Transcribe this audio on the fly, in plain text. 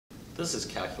This is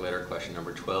calculator question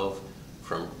number 12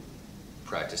 from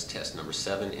practice test number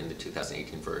 7 in the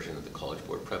 2018 version of the College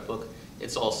Board Prep Book.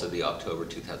 It's also the October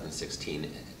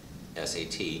 2016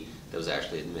 SAT that was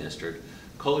actually administered.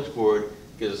 College Board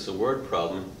gives us a word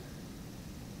problem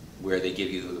where they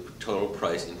give you the total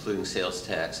price including sales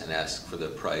tax and ask for the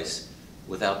price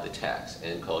without the tax.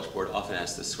 And College Board often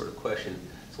asks this sort of question,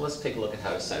 so let's take a look at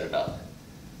how to set it up.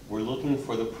 We're looking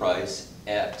for the price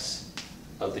X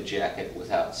of the jacket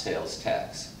without sales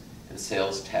tax. And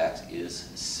sales tax is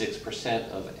 6%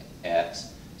 of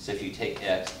X. So if you take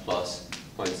X plus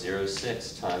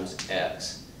 0.06 times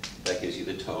X, that gives you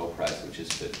the total price, which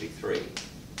is 53.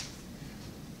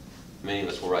 Many of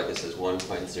us will write this as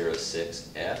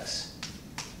 1.06X.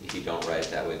 If you don't write it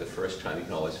that way the first time, you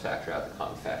can always factor out the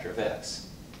common factor of X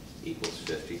equals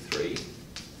 53.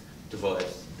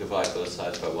 Divide both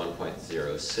sides by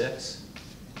 1.06.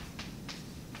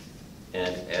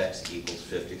 And X equals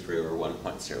 53 over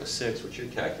 1.06, which your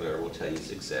calculator will tell you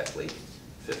is exactly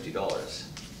 $50.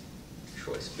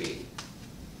 Choice B.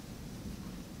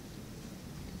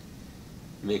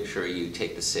 Make sure you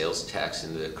take the sales tax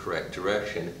in the correct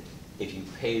direction. If you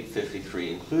paid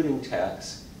 53 including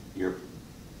tax, your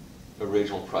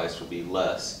original price will be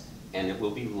less, and it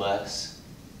will be less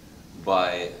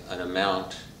by an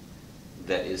amount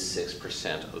that is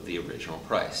 6% of the original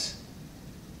price.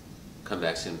 Come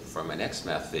back soon for my next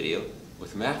math video.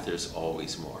 With math, there's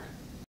always more.